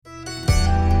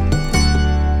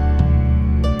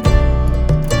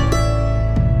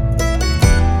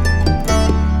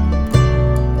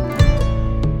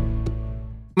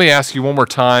Let me ask you one more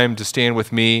time to stand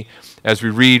with me as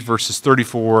we read verses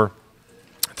 34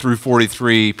 through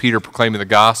 43, Peter proclaiming the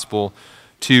gospel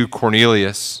to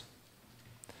Cornelius.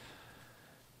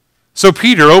 So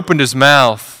Peter opened his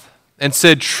mouth and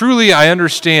said, "Truly I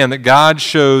understand that God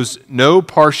shows no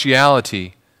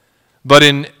partiality, but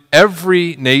in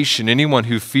every nation anyone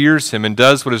who fears him and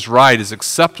does what is right is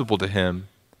acceptable to him.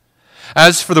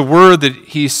 As for the word that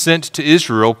he sent to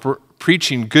Israel,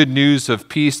 preaching good news of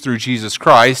peace through Jesus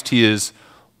Christ, he is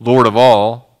Lord of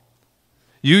all.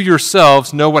 You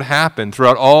yourselves know what happened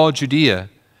throughout all Judea,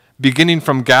 beginning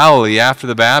from Galilee after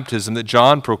the baptism that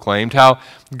John proclaimed, how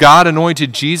God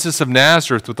anointed Jesus of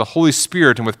Nazareth with the Holy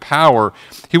Spirit and with power.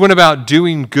 He went about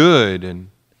doing good and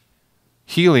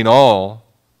healing all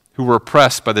who were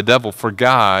oppressed by the devil, for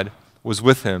God was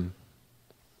with him.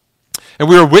 And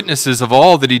we are witnesses of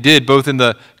all that he did, both in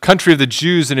the country of the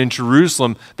Jews and in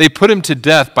Jerusalem. They put him to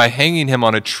death by hanging him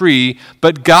on a tree,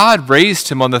 but God raised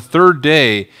him on the third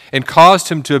day and caused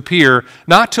him to appear,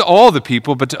 not to all the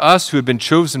people, but to us who had been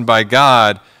chosen by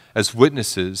God as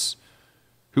witnesses,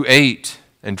 who ate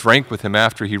and drank with him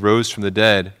after he rose from the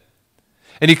dead.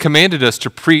 And he commanded us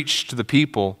to preach to the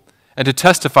people and to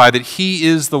testify that he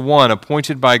is the one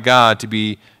appointed by God to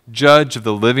be judge of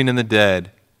the living and the dead.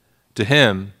 To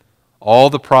him,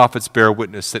 all the prophets bear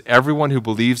witness that everyone who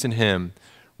believes in him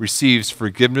receives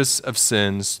forgiveness of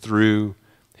sins through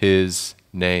his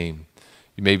name."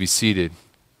 You may be seated.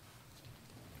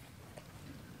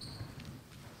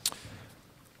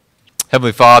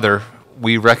 Heavenly Father,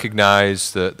 we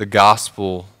recognize the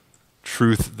gospel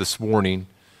truth this morning.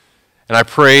 And I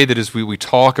pray that as we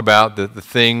talk about the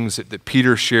things that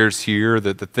Peter shares here,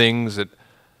 that the things that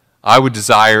I would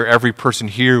desire every person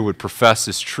here would profess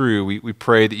is true, we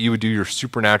pray that you would do your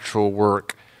supernatural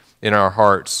work in our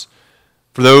hearts.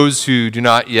 For those who do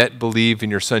not yet believe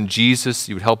in your Son Jesus,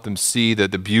 you would help them see the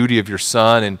beauty of your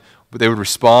Son, and they would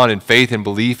respond in faith and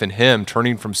belief in him,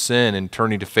 turning from sin and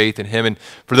turning to faith in him. And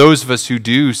for those of us who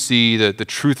do see the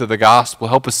truth of the gospel,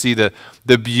 help us see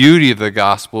the beauty of the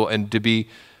gospel and to be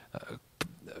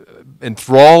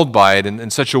enthralled by it in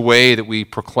such a way that we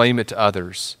proclaim it to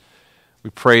others. We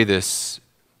pray this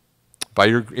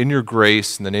in your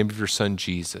grace, in the name of your Son,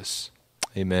 Jesus.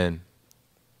 Amen.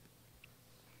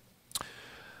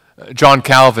 John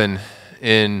Calvin,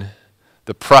 in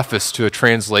the preface to a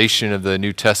translation of the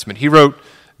New Testament, he wrote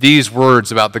these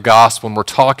words about the gospel, and we're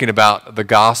talking about the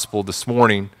gospel this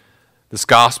morning, this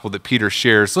gospel that Peter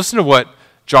shares. Listen to what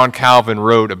John Calvin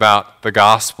wrote about the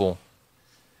gospel.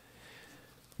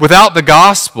 "Without the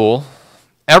gospel,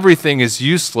 everything is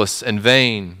useless and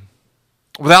vain.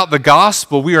 Without the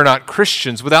gospel, we are not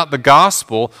Christians. Without the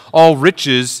gospel, all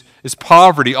riches is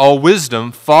poverty, all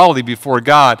wisdom folly before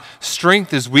God.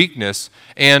 Strength is weakness,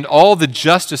 and all the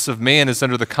justice of man is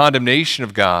under the condemnation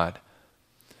of God.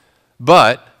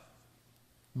 But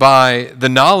by the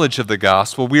knowledge of the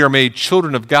gospel, we are made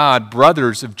children of God,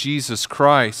 brothers of Jesus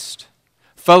Christ,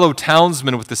 fellow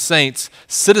townsmen with the saints,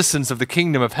 citizens of the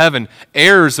kingdom of heaven,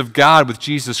 heirs of God with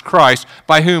Jesus Christ,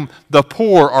 by whom the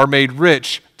poor are made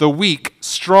rich, the weak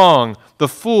strong, the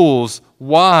fools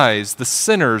wise, the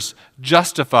sinners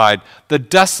justified, the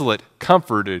desolate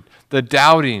comforted, the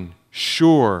doubting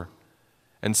sure,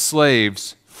 and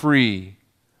slaves free.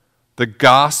 The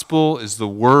gospel is the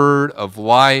word of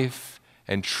life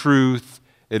and truth.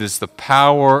 It is the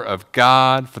power of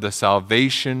God for the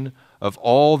salvation of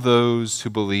all those who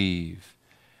believe,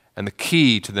 and the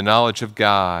key to the knowledge of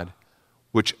God,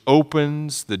 which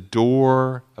opens the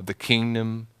door of the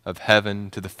kingdom of heaven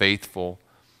to the faithful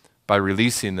by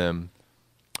releasing them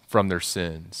from their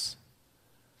sins."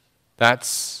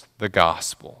 That's the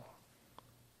gospel.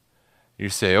 You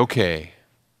say, okay,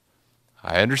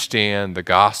 I understand the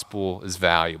gospel is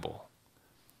valuable,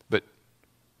 but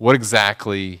what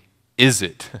exactly is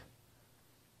it?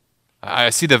 I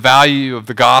see the value of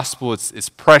the gospel. It's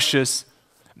precious.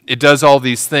 It does all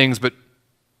these things, but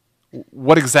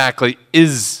what exactly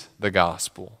is the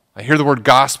gospel? I hear the word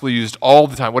gospel used all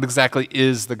the time. What exactly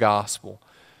is the gospel?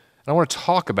 And I want to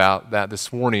talk about that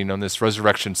this morning on this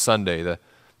Resurrection Sunday,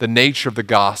 the nature of the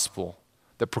gospel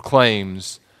that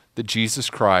proclaims that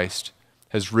Jesus Christ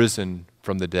has risen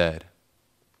from the dead.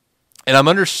 And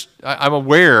I'm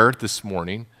aware this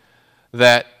morning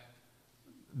that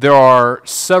there are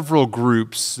several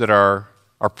groups that are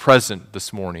present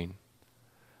this morning.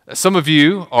 Some of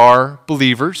you are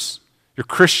believers. You're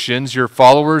Christians. You're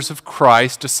followers of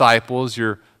Christ, disciples.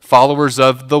 You're followers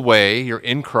of the way. You're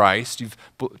in Christ. You've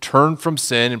turned from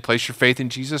sin and placed your faith in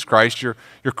Jesus Christ. You're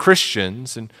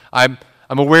Christians. And I'm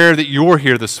aware that you're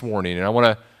here this morning. And I want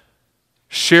to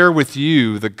share with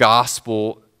you the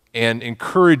gospel and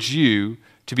encourage you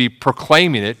to be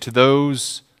proclaiming it to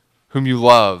those whom you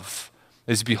love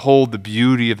as you behold the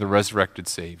beauty of the resurrected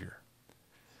Savior.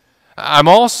 I'm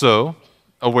also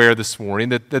aware this morning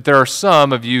that there are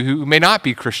some of you who may not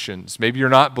be Christians. Maybe you're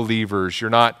not believers. You're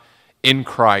not in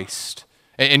Christ.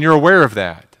 And you're aware of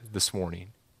that this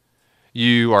morning.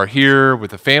 You are here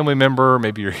with a family member.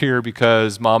 Maybe you're here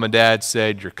because mom and dad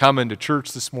said you're coming to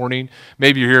church this morning.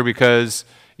 Maybe you're here because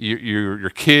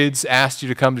your kids asked you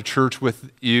to come to church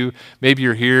with you. Maybe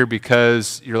you're here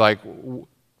because you're like,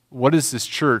 what is this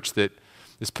church that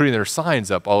is putting their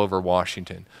signs up all over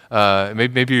Washington?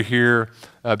 Maybe you're here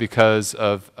because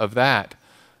of that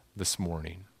this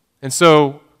morning. And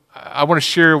so I want to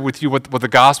share with you what the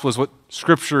gospel is, what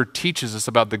Scripture teaches us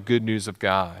about the good news of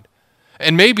God.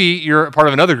 And maybe you're a part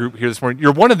of another group here this morning.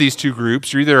 You're one of these two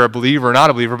groups. You're either a believer or not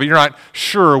a believer, but you're not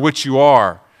sure which you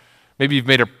are. Maybe you've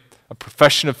made a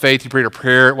profession of faith. You prayed a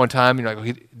prayer at one time. You're like,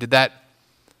 okay,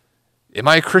 am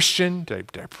I a Christian?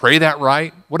 Did I pray that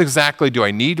right? What exactly do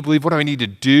I need to believe? What do I need to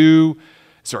do?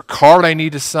 Is there a card I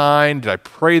need to sign? Did I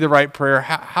pray the right prayer?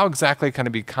 How exactly can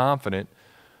I be confident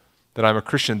that I'm a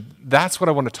Christian? That's what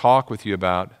I want to talk with you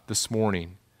about this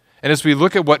morning. And as we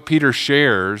look at what Peter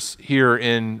shares here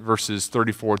in verses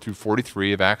 34 through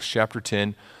 43 of Acts chapter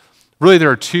 10, really there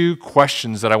are two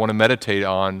questions that I want to meditate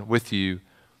on with you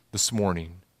this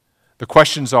morning. The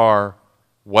questions are,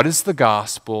 what is the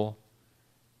gospel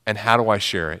and how do I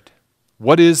share it?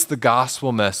 What is the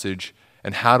gospel message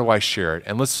and how do I share it?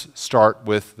 And let's start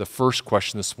with the first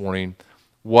question this morning.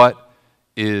 What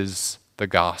is the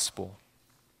gospel?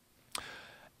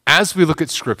 As we look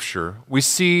at Scripture, we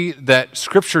see that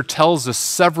Scripture tells us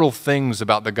several things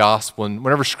about the gospel. And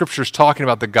whenever Scripture is talking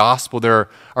about the gospel, there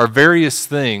are various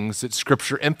things that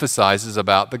Scripture emphasizes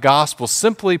about the gospel.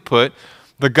 Simply put,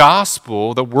 the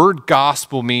gospel, the word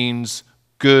gospel means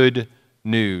good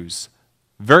news.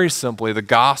 Very simply, the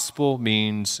gospel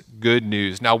means good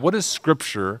news. Now, what does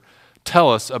Scripture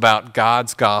tell us about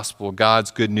God's gospel,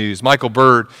 God's good news? Michael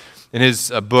Bird, in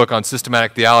his book on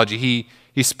systematic theology,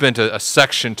 he spent a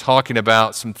section talking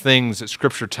about some things that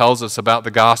Scripture tells us about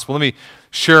the gospel. Let me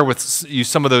share with you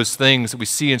some of those things that we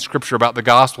see in Scripture about the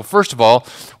gospel. First of all,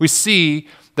 we see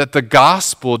that the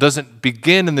gospel doesn't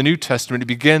begin in the New Testament, it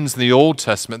begins in the Old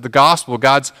Testament. The gospel,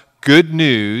 God's good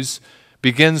news,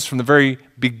 begins from the very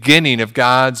beginning of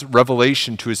God's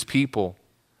revelation to his people.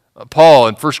 Paul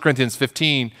in 1 Corinthians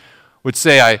 15 would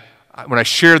say, when I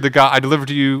shared I delivered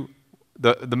to you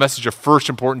the message of first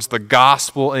importance, the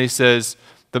gospel, and he says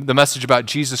the message about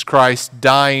Jesus Christ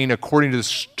dying according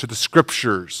to the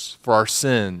Scriptures for our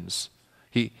sins.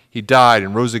 He died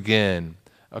and rose again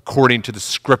according to the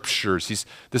Scriptures.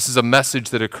 This is a message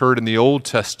that occurred in the Old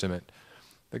Testament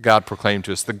that God proclaimed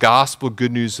to us. The gospel,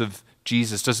 good news of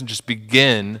Jesus, doesn't just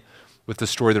begin with the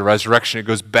story of the resurrection. It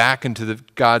goes back into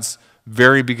God's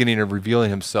very beginning of revealing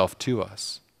himself to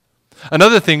us.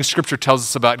 Another thing Scripture tells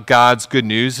us about God's good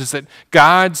news is that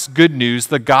God's good news,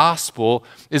 the gospel,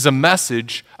 is a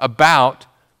message about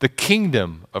the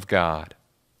kingdom of God.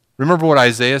 Remember what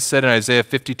Isaiah said in Isaiah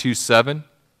 52:7?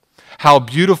 How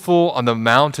beautiful on the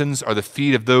mountains are the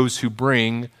feet of those who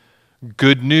bring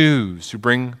good news, who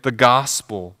bring the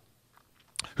gospel,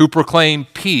 who proclaim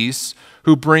peace,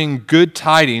 who bring good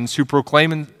tidings, who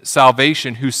proclaim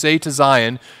salvation, who say to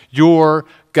Zion, your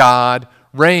God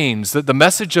reigns. That the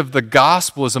message of the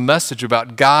gospel is a message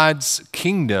about God's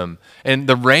kingdom and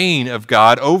the reign of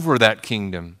God over that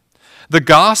kingdom. The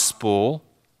gospel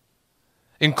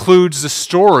includes the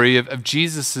story of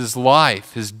Jesus'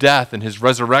 life, his death, and his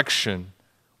resurrection.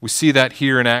 We see that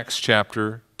here in Acts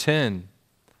chapter 10.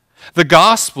 The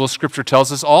gospel, Scripture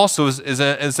tells us, also is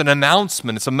an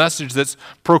announcement. It's a message that's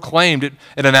proclaimed. It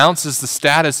announces the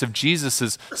status of Jesus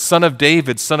as Son of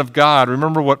David, Son of God.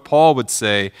 Remember what Paul would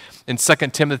say in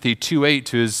 2 Timothy 2:8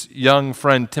 to his young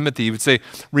friend Timothy. He would say,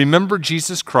 remember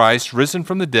Jesus Christ, risen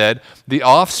from the dead, the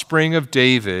offspring of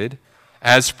David,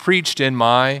 as preached in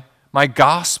my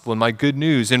gospel and my good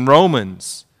news. In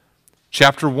Romans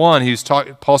chapter 1,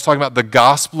 Paul's talking about the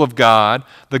gospel of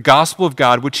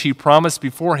God, which he promised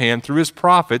beforehand through his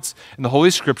prophets in the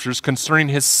Holy Scriptures concerning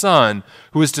his Son,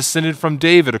 who was descended from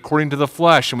David according to the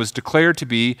flesh and was declared to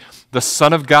be the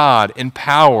Son of God in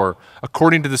power,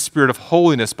 according to the Spirit of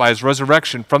holiness by his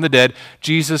resurrection from the dead,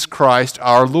 Jesus Christ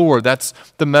our Lord. That's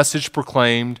the message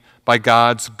proclaimed by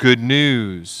God's good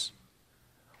news.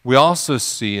 We also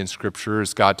see in Scripture,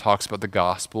 as God talks about the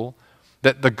gospel,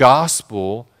 that the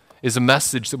gospel is a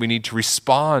message that we need to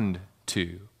respond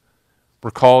to.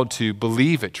 We're called to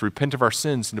believe it, to repent of our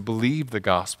sins, and to believe the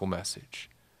gospel message.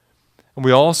 And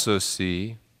we also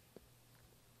see,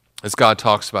 as God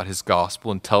talks about his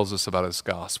gospel and tells us about his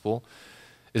gospel,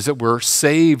 is that we're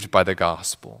saved by the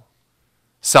gospel.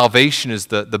 Salvation is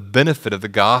the benefit of the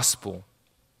gospel.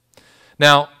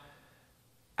 Now,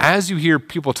 as you hear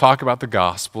people talk about the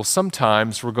gospel,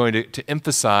 sometimes we're going to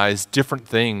emphasize different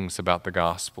things about the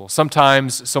gospel.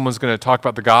 Sometimes someone's going to talk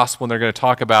about the gospel and they're going to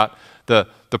talk about the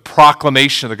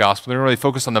proclamation of the gospel. They're going to really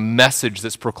focus on the message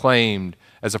that's proclaimed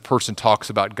as a person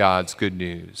talks about God's good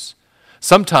news.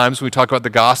 Sometimes when we talk about the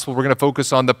gospel, we're going to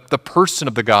focus on the person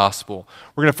of the gospel.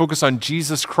 We're going to focus on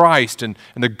Jesus Christ and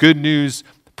the good news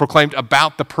proclaimed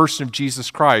about the person of Jesus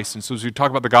Christ. And so as we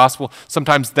talk about the gospel,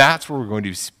 sometimes that's what we're going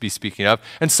to be speaking of.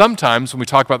 And sometimes when we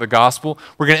talk about the gospel,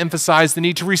 we're going to emphasize the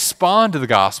need to respond to the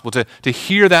gospel, to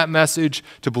hear that message,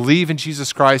 to believe in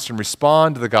Jesus Christ and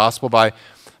respond to the gospel by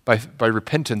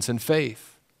repentance and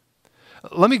faith.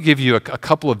 Let me give you a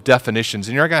couple of definitions,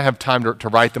 and you're not going to have time to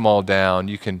write them all down.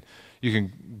 You can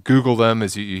Google them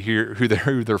as you hear who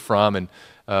they're from and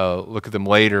look at them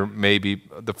later, maybe.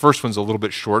 The first one's a little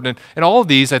bit short. And all of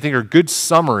these, I think, are good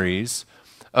summaries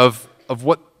of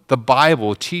what the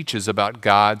Bible teaches about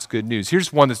God's good news.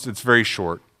 Here's one that's very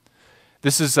short.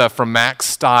 This is from Max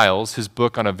Stiles, his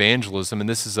book on evangelism, and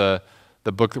this is the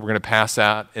book that we're going to pass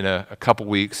out in a couple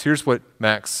weeks. Here's what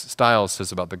Max Stiles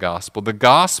says about the gospel. The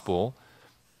gospel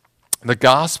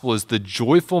is the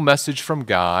joyful message from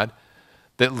God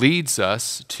that leads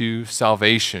us to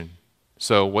salvation.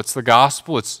 So what's the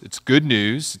gospel? It's good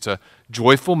news. It's a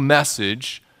joyful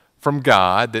message from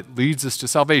God that leads us to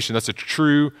salvation. That's a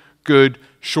true, good,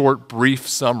 short, brief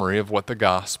summary of what the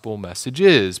gospel message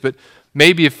is. But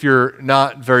maybe if you're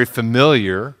not very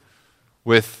familiar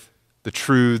with the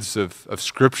truths of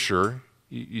Scripture,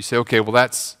 you say, okay, well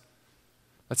that's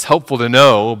helpful to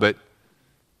know, but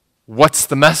what's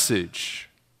the message?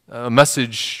 What's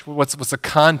the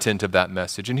content of that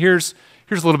message? And here's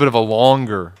a little bit of a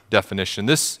longer definition.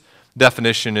 This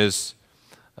definition is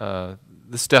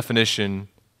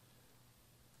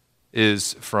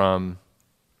from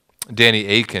Danny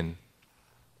Akin.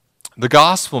 The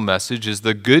gospel message is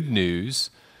the good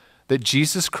news that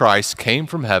Jesus Christ came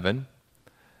from heaven,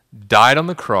 died on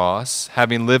the cross,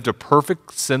 having lived a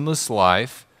perfect, sinless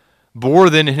life, bore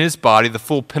then in his body the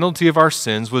full penalty of our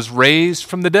sins, was raised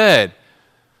from the dead.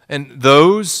 And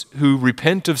those who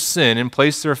repent of sin and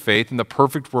place their faith in the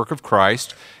perfect work of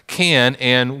Christ can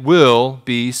and will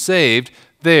be saved.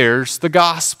 There's the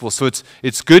gospel. So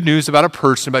it's good news about a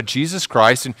person, about Jesus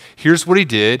Christ, and here's what he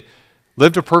did.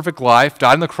 Lived a perfect life,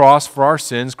 died on the cross for our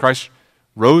sins. Christ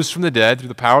rose from the dead through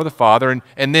the power of the Father.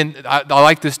 And then I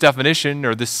like this definition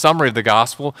or this summary of the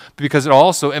gospel because it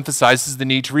also emphasizes the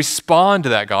need to respond to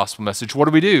that gospel message.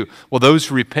 What do? Well, those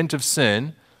who repent of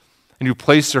sin and who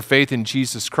place their faith in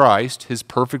Jesus Christ, his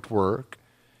perfect work,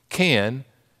 can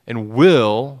and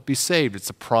will be saved. It's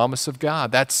a promise of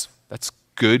God. That's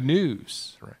good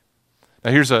news. Right?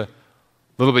 Now here's a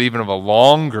little bit even of a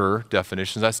longer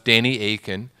definition. That's Danny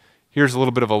Akin. Here's a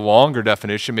little bit of a longer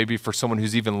definition, maybe for someone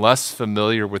who's even less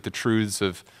familiar with the truths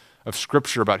of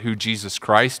Scripture about who Jesus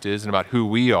Christ is and about who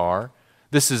we are.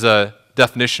 This is a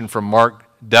definition from Mark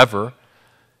Dever.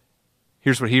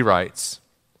 Here's what he writes.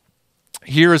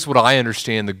 Here is what I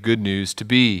understand the good news to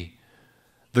be.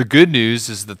 The good news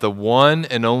is that the one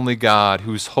and only God,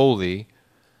 who's holy,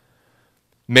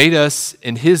 made us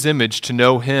in his image to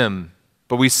know him,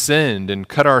 but we sinned and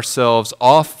cut ourselves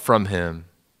off from him.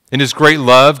 In his great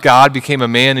love, God became a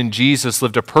man in Jesus,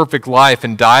 lived a perfect life,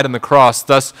 and died on the cross,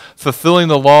 thus fulfilling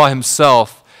the law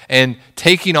himself and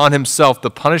taking on himself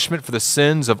the punishment for the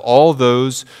sins of all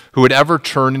those who would ever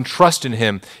turn and trust in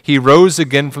him. He rose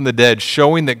again from the dead,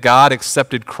 showing that God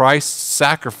accepted Christ's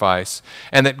sacrifice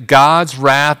and that God's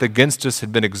wrath against us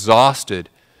had been exhausted.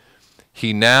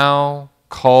 He now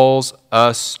calls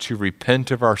us to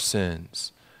repent of our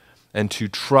sins and to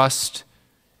trust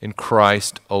in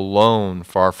Christ alone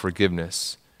for our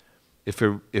forgiveness.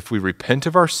 If we repent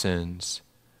of our sins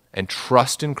and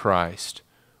trust in Christ,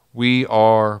 we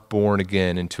are born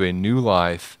again into a new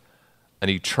life, an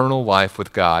eternal life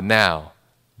with God. Now,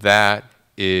 that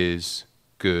is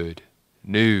good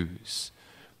news.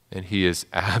 And he is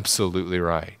absolutely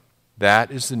right.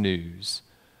 That is the news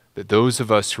that those of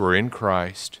us who are in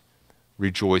Christ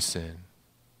rejoice in.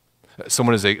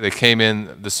 Someone, as they came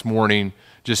in this morning,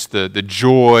 just the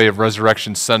joy of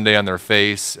Resurrection Sunday on their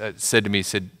face, said to me,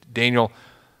 Daniel,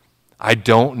 I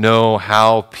don't know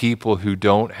how people who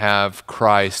don't have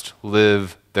Christ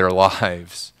live their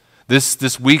lives.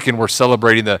 This weekend we're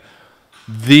celebrating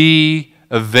the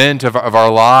event of our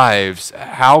lives,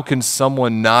 how can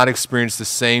someone not experience the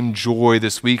same joy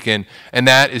this weekend? And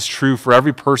that is true for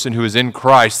every person who is in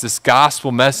Christ. This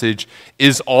gospel message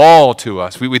is all to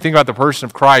us. We think about the person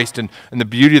of Christ and the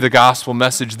beauty of the gospel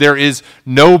message. There is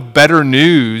no better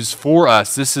news for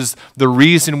us. This is the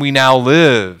reason we now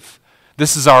live.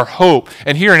 This is our hope.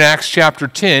 And here in Acts chapter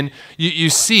 10, you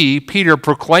see Peter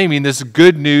proclaiming this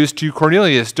good news to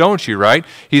Cornelius, don't you, right?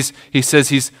 He says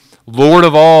he's Lord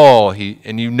of all.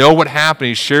 And you know what happened.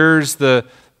 He shares the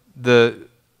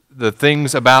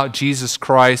things about Jesus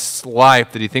Christ's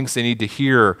life that he thinks they need to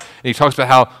hear. And he talks about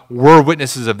how we're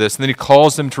witnesses of this. And then he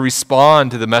calls them to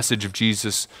respond to the message of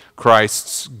Jesus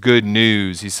Christ's good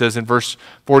news. He says in verse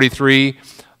 43,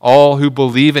 all who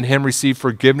believe in him receive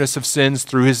forgiveness of sins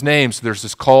through his name. So there's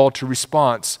this call to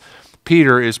response.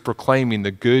 Peter is proclaiming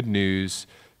the good news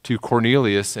to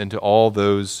Cornelius and to all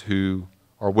those who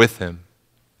are with him.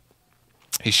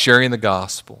 He's sharing the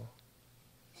gospel.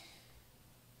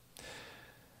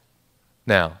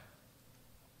 Now,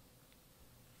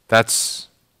 that's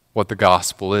what the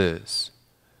gospel is.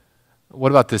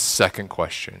 What about this second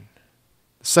question?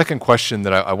 The second question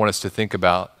that I want us to think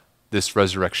about this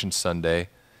Resurrection Sunday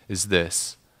is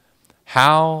this: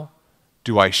 how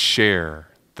do I share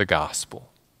the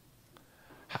gospel?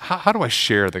 How do I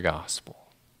share the gospel?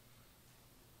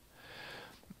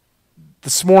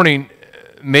 This morning,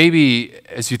 maybe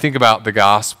as you think about the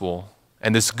gospel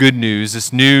and this good news,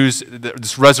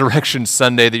 this Resurrection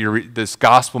Sunday, this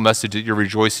gospel message that you're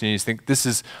rejoicing in, you think this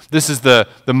is the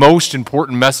most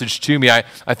important message to me.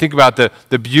 I think about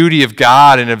the beauty of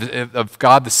God and of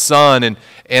God the Son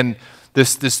and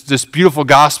this beautiful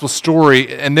gospel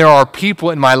story, and there are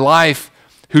people in my life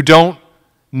who don't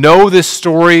know this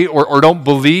story or don't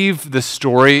believe this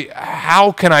story.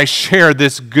 How can I share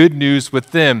this good news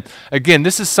with them? Again,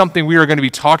 this is something we are going to be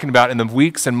talking about in the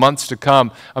weeks and months to come.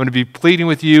 I'm going to be pleading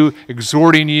with you,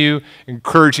 exhorting you,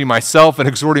 encouraging myself and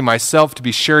exhorting myself to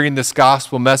be sharing this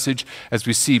gospel message as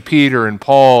we see Peter and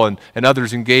Paul and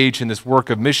others engage in this work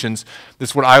of missions. This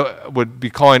is what I would be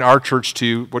calling our church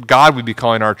to, what God would be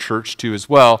calling our church to as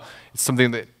well. It's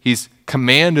something that he's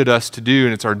commanded us to do,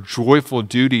 and it's our joyful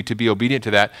duty to be obedient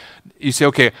to that. You say,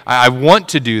 okay, I want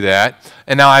to do that,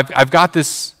 and now I've got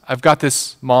this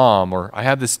mom, or I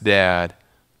have this dad,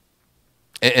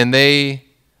 and they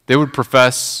would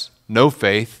profess no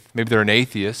faith. Maybe they're an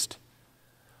atheist.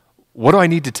 What do I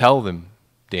need to tell them,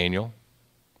 Daniel?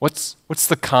 What's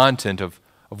the content of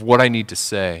what I need to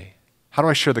say? How do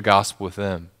I share the gospel with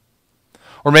them?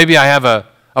 Or maybe I have a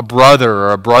brother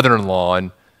or a brother-in-law,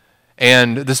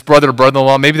 and this brother or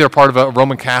brother-in-law, maybe they're part of a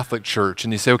Roman Catholic church,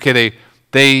 and you say, okay,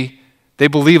 they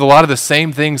believe a lot of the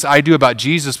same things I do about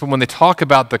Jesus, but when they talk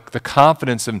about the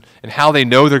confidence and how they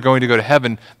know they're going to go to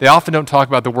heaven, they often don't talk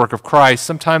about the work of Christ.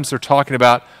 Sometimes they're talking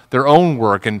about their own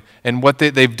work and what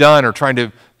they've done, or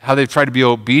how they've tried to be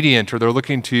obedient, or they're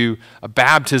looking to a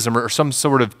baptism or some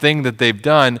sort of thing that they've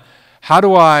done. How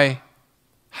do I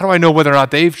know whether or not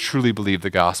they've truly believed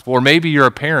the gospel? Or maybe you're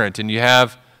a parent and you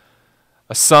have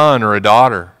a son or a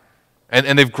daughter,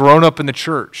 and they've grown up in the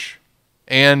church,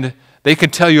 and they can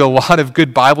tell you a lot of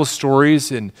good Bible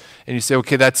stories, and you say,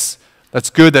 okay, that's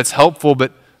good, that's helpful,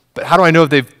 but how do I know if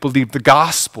they've believed the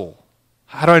gospel?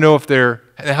 How do I know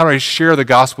how do I share the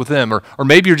gospel with them? Or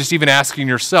maybe you're just even asking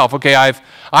yourself, okay,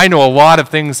 I know a lot of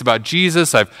things about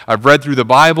Jesus, I've read through the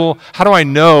Bible. How do I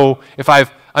know if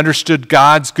I've understood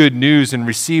God's good news and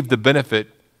received the benefit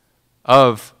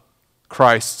of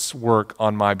Christ's work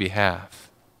on my behalf?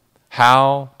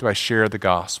 How do I share the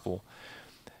gospel?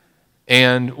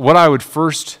 And what I would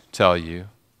first tell you,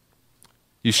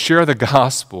 you share the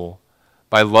gospel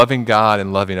by loving God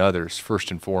and loving others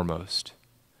first and foremost.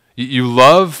 You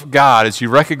love God as you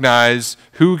recognize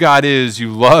who God is. You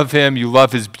love him. You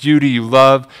love his beauty. You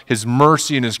love his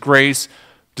mercy and his grace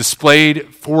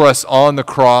displayed for us on the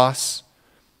cross.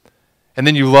 And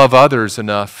then you love others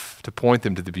enough to point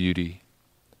them to the beauty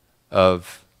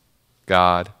of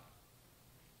God.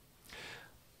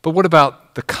 But what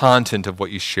about the content of what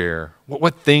you share?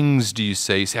 What things do you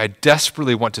say? You say, I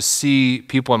desperately want to see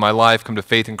people in my life come to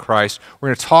faith in Christ. We're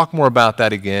going to talk more about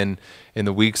that again in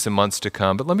the weeks and months to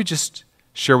come. But let me just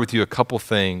share with you a couple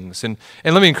things. And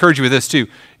let me encourage you with this too.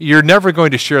 You're never going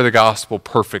to share the gospel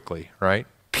perfectly, right?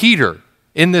 Peter,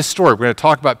 in this story, we're going to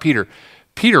talk about Peter.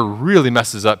 Peter really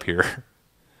messes up here.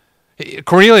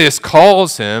 Cornelius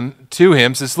calls him to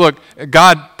him, says, look,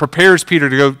 God prepares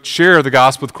Peter to go share the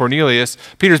gospel with Cornelius.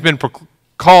 Peter's been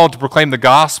called to proclaim the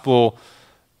gospel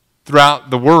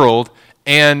throughout the world,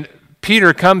 and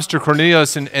Peter comes to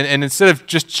Cornelius, and instead of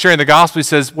just sharing the gospel, he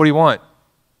says, what do you want?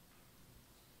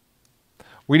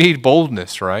 We need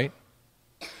boldness, right?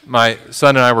 My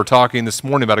son and I were talking this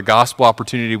morning about a gospel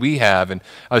opportunity we have, and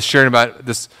I was sharing about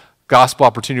this gospel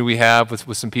opportunity we have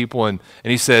with some people, and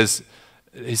he said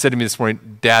to me this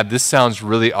morning, "Dad, this sounds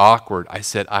really awkward." I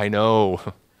said, "I know."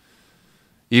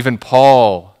 Even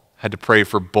Paul had to pray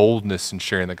for boldness in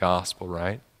sharing the gospel,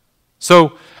 right?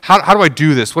 So how do I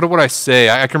do this? What would I say?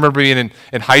 I can remember being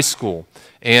in high school,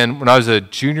 and when I was a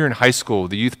junior in high school,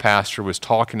 the youth pastor was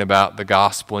talking about the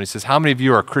gospel, and he says, "How many of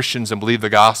you are Christians and believe the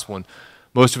gospel?" And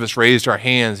most of us raised our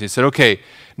hands. He said, "Okay,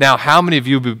 now how many of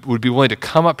you would be willing to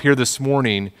come up here this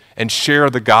morning and share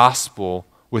the gospel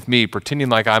with me, pretending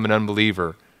like I'm an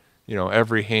unbeliever?"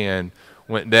 Every hand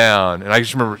went down. And I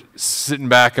just remember sitting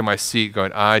back in my seat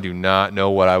going, I do not know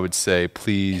what I would say.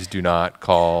 Please do not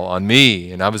call on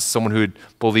me. And I was someone who had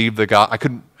believed the gospel. I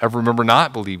couldn't ever remember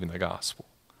not believing the gospel.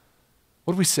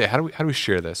 What do we say? How do we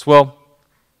share this? Well,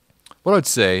 what I would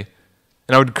say,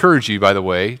 and I would encourage you, by the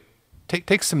way,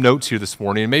 take some notes here this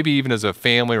morning, and maybe even as a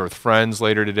family or with friends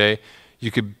later today, you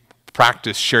could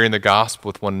practice sharing the gospel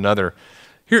with one another.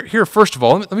 Here, first of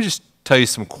all, let me just tell you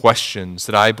some questions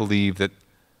that I believe that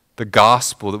the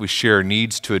gospel that we share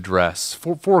needs to address.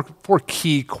 Four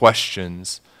key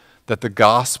questions that the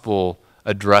gospel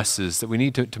addresses that we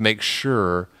need to make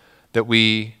sure that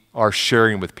we are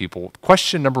sharing with people.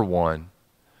 Question number one,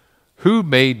 who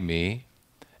made me,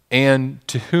 and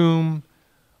to whom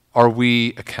are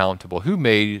we accountable? Who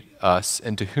made us,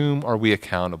 and to whom are we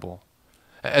accountable?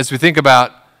 As we think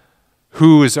about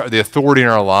who is the authority in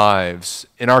our lives,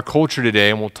 in our culture today,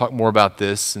 and we'll talk more about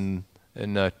this in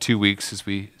 2 weeks as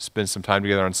we spend some time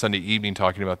together on Sunday evening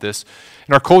talking about this.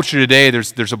 In our culture today,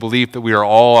 there's a belief that we are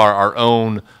all our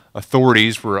own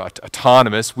authorities. We're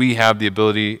autonomous. We have the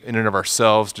ability in and of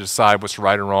ourselves to decide what's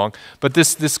right and wrong. But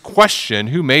this question,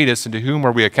 who made us and to whom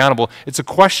are we accountable, it's a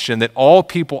question that all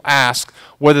people ask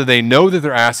whether they know that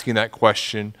they're asking that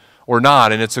question or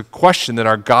not. And it's a question that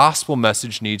our gospel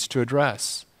message needs to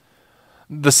address.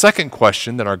 The second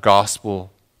question that our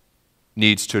gospel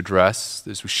needs to address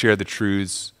as we share the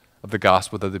truths of the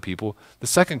gospel with other people, the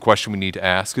second question we need to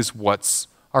ask is, what's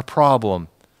our problem?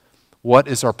 What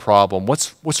is our problem?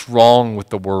 What's wrong with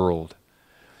the world?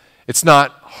 It's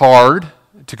not hard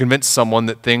to convince someone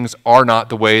that things are not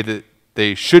the way that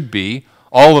they should be.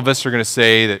 All of us are going to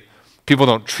say that people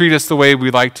don't treat us the way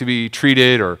we like to be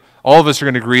treated, or all of us are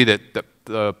going to agree that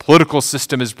the political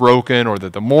system is broken, or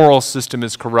that the moral system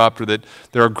is corrupt, or that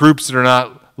there are groups that are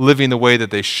not living the way that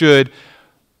they should.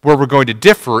 Where we're going to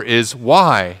differ is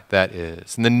why that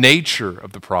is and the nature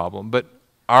of the problem. But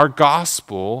our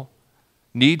gospel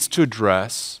needs to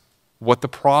address what the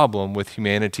problem with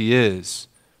humanity is.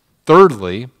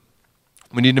 Thirdly,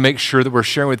 we need to make sure that we're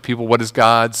sharing with people what is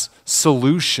God's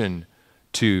solution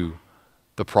to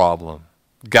the problem.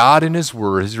 God in His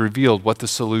Word has revealed what the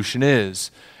solution is,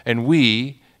 and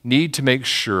we need to make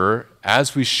sure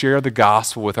as we share the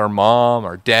gospel with our mom,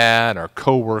 our dad, our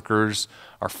coworkers,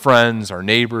 our friends, our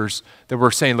neighbors, that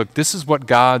we're saying, look, this is what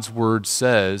God's Word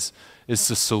says is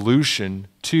the solution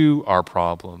to our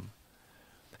problem.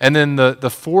 And then the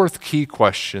fourth key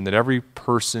question that every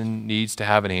person needs to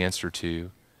have an answer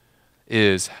to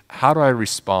is, how do I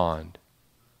respond?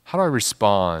 How do I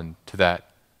respond to that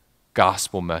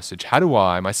gospel message? How do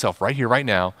I, myself, right here, right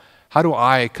now, how do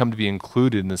I come to be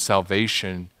included in the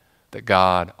salvation that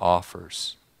God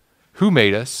offers? Who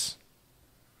made us?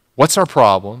 What's our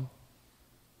problem?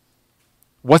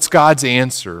 What's God's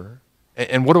answer?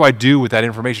 And what do I do with that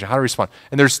information? How do I respond?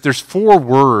 And there's four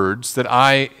words that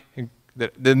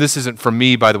and this isn't from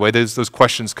me, by the way. Those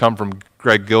questions come from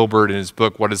Greg Gilbert in his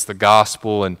book, What is the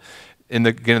Gospel? And in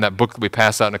that book that we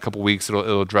pass out in a couple weeks,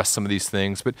 it'll address some of these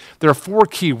things. But there are four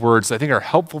key words that I think are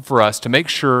helpful for us to make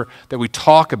sure that we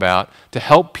talk about to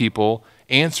help people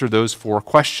answer those four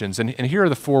questions. And here are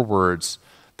the four words.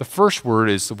 The first word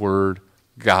is the word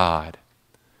God.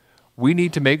 We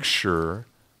need to make sure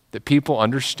that people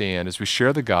understand as we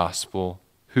share the gospel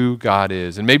who God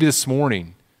is. And maybe this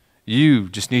morning, you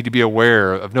just need to be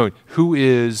aware of knowing who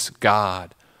is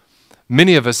God.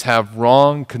 Many of us have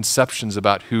wrong conceptions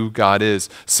about who God is.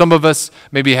 Some of us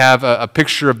maybe have a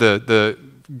picture of the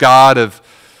God of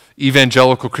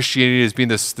evangelical Christianity as being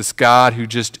this God who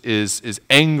just is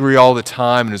angry all the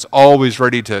time and is always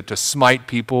ready to smite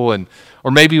people.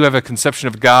 Or maybe you have a conception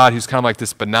of God who's kind of like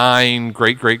this benign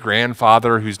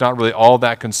great-great-grandfather who's not really all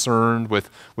that concerned with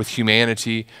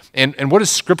humanity. And what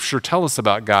does Scripture tell us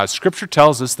about God? Scripture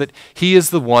tells us that He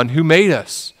is the one who made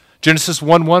us. Genesis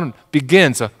 1:1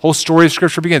 begins, the whole story of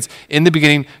Scripture begins. In the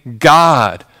beginning,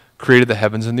 God created the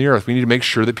heavens and the earth. We need to make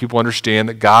sure that people understand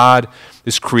that God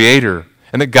is creator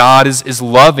and that God is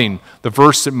loving. The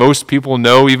verse that most people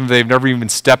know, even if they've never even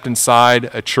stepped inside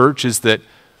a church, is that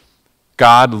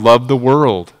God loved the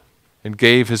world and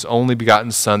gave his only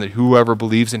begotten Son, that whoever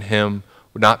believes in him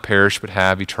would not perish but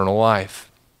have eternal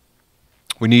life.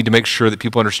 We need to make sure that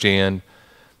people understand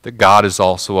that God is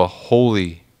also a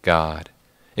holy God.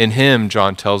 In him,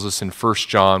 John tells us in 1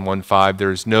 John 1:5,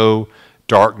 there is no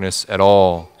darkness at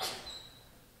all.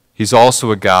 He's also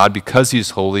a God, because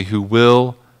he's holy, who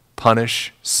will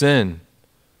punish sin.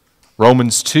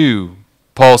 Romans 2,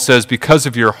 Paul says, because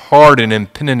of your hard and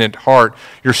impenitent heart,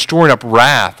 you're storing up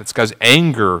wrath. It's God's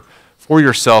anger for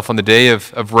yourself on the day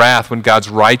of wrath, when God's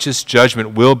righteous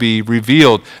judgment will be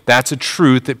revealed. That's a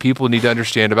truth that people need to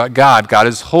understand about God. God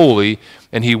is holy,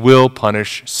 and he will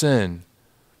punish sin.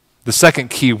 The second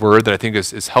key word that I think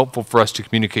is helpful for us to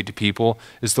communicate to people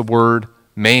is the word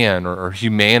man, or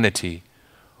humanity.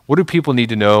 What do people need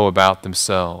to know about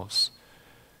themselves?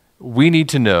 We need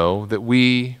to know that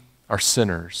we are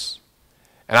sinners.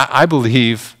 And I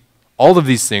believe all of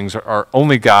these things are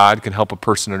only God can help a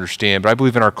person understand. But I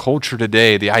believe in our culture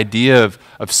today, the idea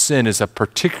of sin is a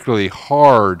particularly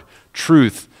hard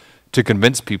truth to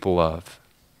convince people of.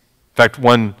 In fact,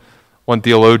 one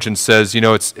theologian says,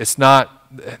 it's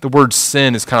not, the word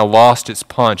sin has kind of lost its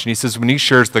punch. And he says when he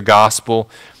shares the gospel,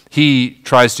 he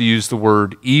tries to use the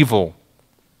word evil.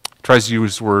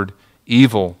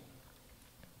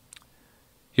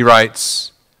 He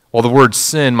writes, while the word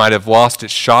sin might have lost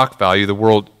its shock value, the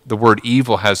word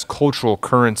evil has cultural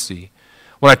currency.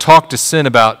 When I talk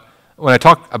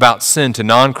about sin to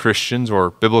non-Christians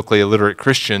or biblically illiterate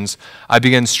Christians, I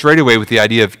begin straight away with the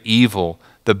idea of evil.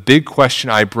 The big question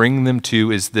I bring them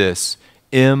to is this: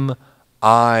 am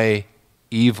I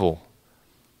evil?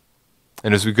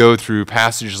 And as we go through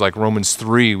passages like Romans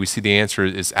 3, we see the answer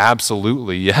is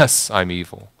absolutely, yes, I'm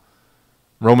evil.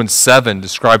 Romans 7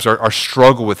 describes our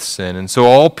struggle with sin. And so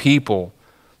all people,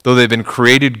 though they've been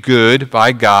created good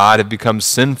by God, have become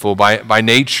sinful by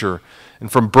nature.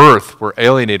 And from birth, we're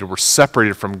alienated, we're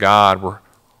separated from God,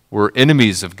 we're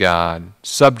enemies of God,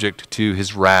 subject to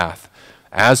his wrath.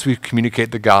 As we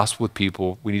communicate the gospel with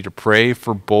people, we need to pray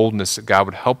for boldness, that God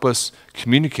would help us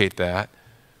communicate that,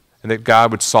 and that God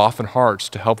would soften hearts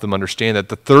to help them understand that.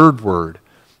 The third word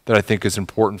that I think is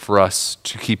important for us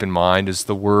to keep in mind is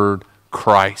the word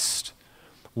Christ.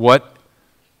 What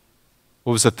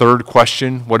was the third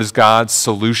question? What is God's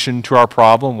solution to our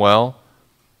problem? Well,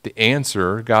 the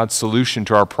answer, God's solution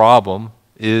to our problem,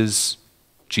 is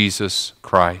Jesus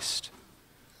Christ.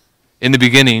 In the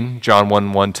beginning, John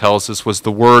 1:1 tells us, was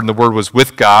the Word, and the Word was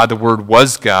with God, the Word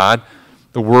was God.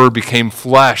 The Word became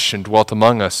flesh and dwelt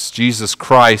among us. Jesus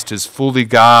Christ is fully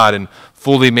God and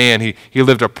fully man. He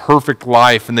lived a perfect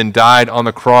life and then died on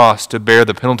the cross to bear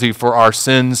the penalty for our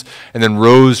sins and then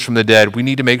rose from the dead. We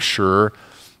need to make sure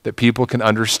that people can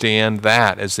understand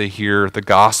that as they hear the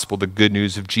gospel, the good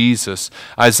news of Jesus.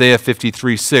 Isaiah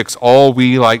 53:6, all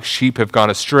we like sheep have gone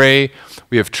astray.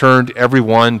 We have turned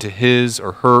everyone to his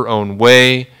or her own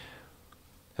way.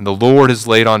 And the Lord has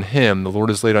laid on him, the Lord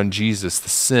has laid on Jesus, the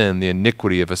sin, the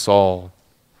iniquity of us all.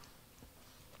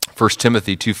 1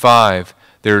 Timothy 2:5,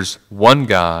 there's one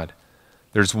God,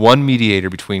 there's one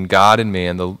mediator between God and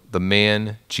man, the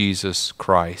man Jesus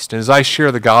Christ. And as I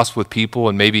share the gospel with people,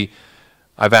 and maybe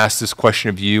I've asked this question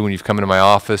of you when you've come into my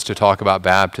office to talk about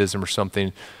baptism or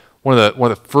something, one of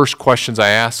the first questions I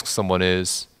ask someone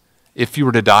is, if you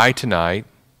were to die tonight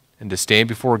and to stand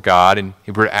before God and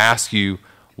he were to ask you,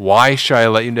 why shall I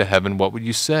let you into heaven, what would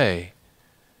you say?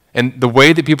 And the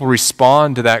way that people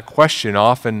respond to that question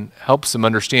often helps them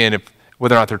understand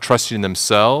whether or not they're trusting in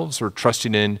themselves or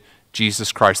trusting in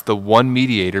Jesus Christ, the one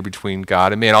mediator between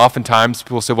God and man. Oftentimes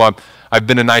people say, well, I've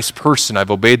been a nice person. I've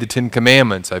obeyed the 10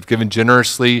 Commandments. I've given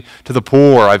generously to the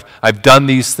poor. I've done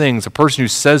these things. A person who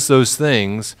says those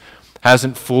things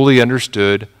hasn't fully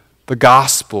understood the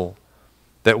gospel,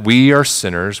 that we are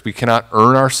sinners. We cannot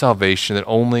earn our salvation, that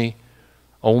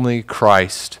only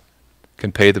Christ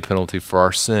can pay the penalty for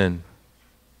our sin.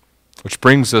 Which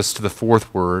brings us to the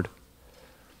fourth word.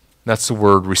 That's the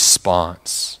word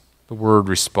response. The word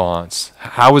response.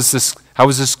 How is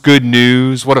this good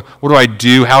news? What do I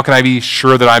do? How can I be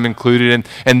sure that I'm included?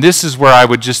 And this is where I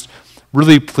would just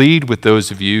really plead with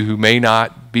those of you who may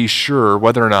not be sure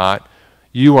whether or not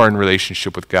you are in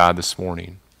relationship with God this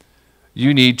morning.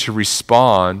 You need to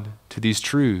respond to these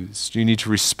truths. You need to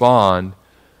respond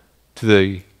to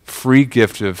the free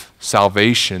gift of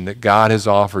salvation that God has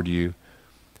offered you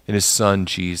in his Son,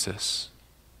 Jesus.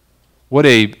 What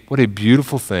a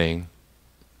beautiful thing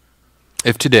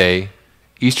if today,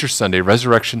 Easter Sunday,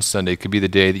 Resurrection Sunday, could be the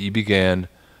day that you began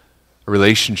a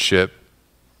relationship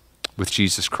with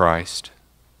Jesus Christ.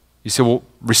 You say, well,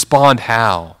 respond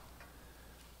how?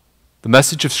 The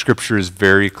message of Scripture is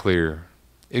very clear.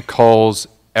 it calls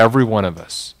every one of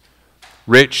us,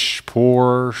 rich,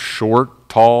 poor, short,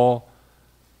 tall,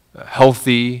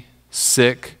 healthy,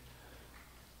 sick.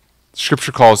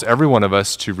 Scripture calls every one of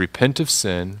us to repent of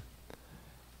sin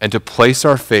and to place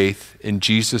our faith in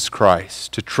Jesus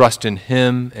Christ, to trust in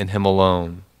Him and Him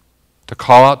alone, to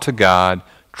call out to God,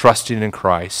 trusting in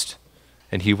Christ,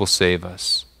 and He will save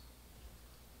us.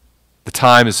 The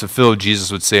time is fulfilled,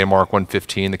 Jesus would say in Mark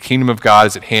 1:15. The kingdom of God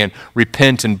is at hand.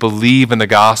 Repent and believe in the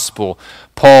gospel.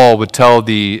 Paul would tell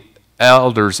the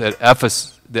elders at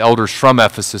Ephesus, the elders from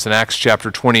Ephesus in Acts chapter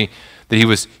 20,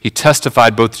 that he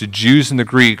testified both to Jews and the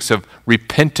Greeks of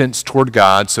repentance toward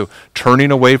God, so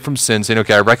turning away from sin, saying,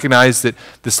 okay, I recognize that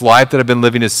this life that I've been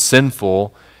living is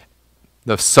sinful,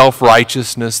 the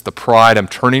self-righteousness, the pride, I'm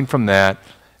turning from that,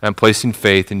 and I'm placing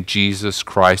faith in Jesus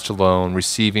Christ alone,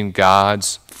 receiving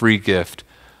God's free gift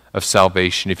of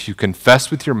salvation. If you confess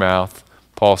with your mouth,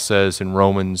 Paul says in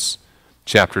Romans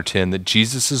chapter 10, that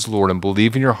Jesus is Lord and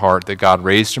believe in your heart that God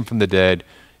raised Him from the dead,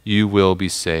 you will be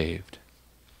saved.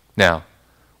 Now,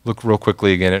 look real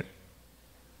quickly again at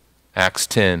Acts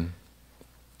 10.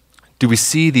 Do we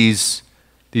see these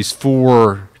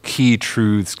four key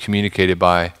truths communicated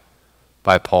by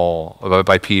Paul,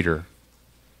 by Peter?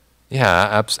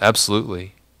 Yeah,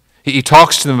 absolutely. He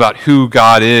talks to them about who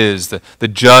God is, the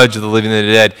judge of the living and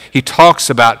the dead. He talks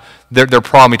about their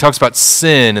problem. He talks about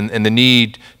sin and the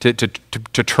need to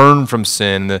turn from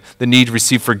sin, the need to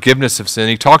receive forgiveness of sin.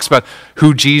 He talks about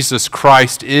who Jesus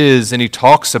Christ is, and he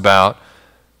talks about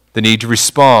the need to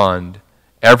respond.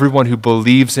 Everyone who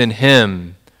believes in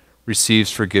Him receives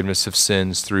forgiveness of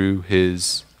sins through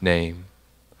His name.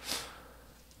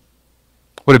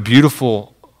 What a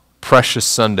beautiful, precious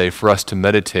Sunday for us to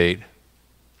meditate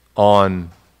on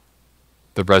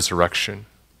the resurrection.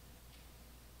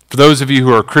 For those of you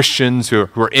who are Christians, who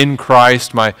are in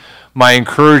Christ, my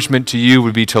encouragement to you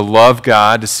would be to love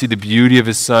God, to see the beauty of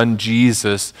His Son,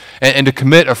 Jesus, and to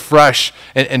commit afresh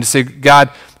and to say, God,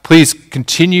 please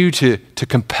continue to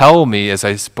compel me as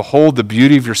I behold the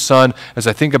beauty of your Son, as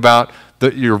I think about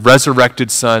your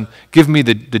resurrected Son. Give me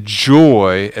the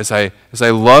joy as I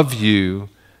love you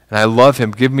and I love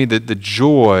Him. Give me the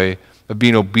joy of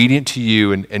being obedient to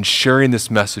you and sharing this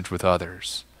message with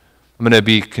others. I'm going to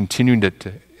be continuing to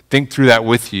think through that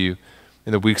with you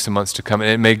in the weeks and months to come.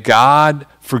 And may God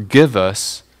forgive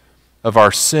us of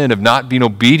our sin of not being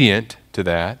obedient to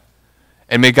that.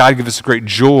 And may God give us great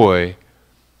joy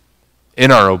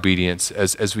in our obedience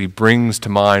as we brings to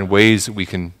mind ways that we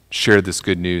can share this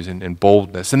good news and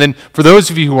boldness. And then for those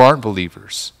of you who aren't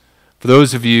believers, for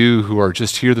those of you who are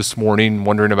just here this morning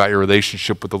wondering about your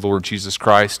relationship with the Lord Jesus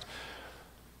Christ,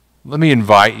 let me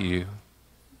invite you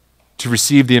to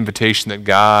receive the invitation that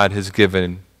God has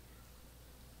given,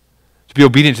 to be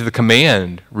obedient to the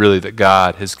command, really, that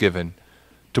God has given,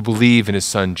 to believe in His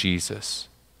Son, Jesus,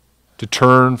 to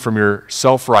turn from your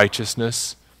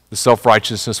self-righteousness, the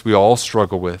self-righteousness we all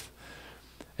struggle with,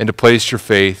 and to place your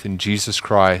faith in Jesus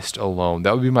Christ alone.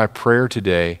 That would be my prayer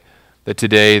today, that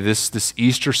today, this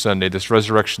Easter Sunday, this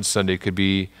Resurrection Sunday, could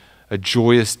be a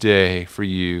joyous day for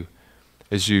you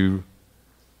as you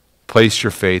place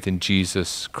your faith in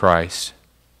Jesus Christ.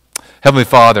 Heavenly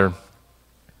Father,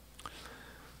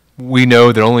 we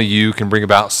know that only you can bring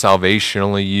about salvation.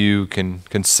 Only you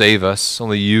can save us.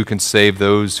 Only you can save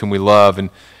those whom we love.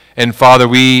 And Father,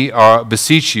 we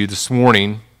beseech you this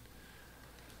morning,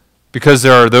 because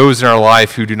there are those in our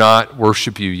life who do not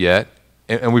worship you yet,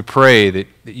 and we pray that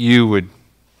you would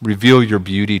reveal your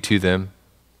beauty to them,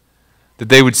 that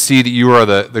they would see that you are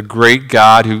the great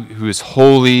God who is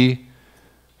holy,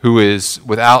 who is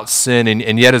without sin,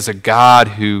 and yet is a God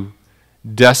who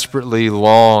desperately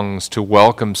longs to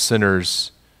welcome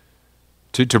sinners,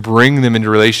 to bring them into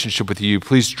relationship with you.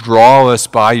 Please draw us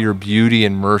by your beauty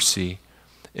and mercy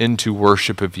into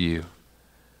worship of you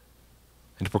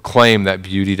and to proclaim that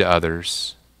beauty to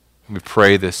others. And we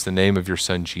pray this in the name of your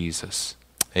Son, Jesus.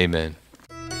 Amen.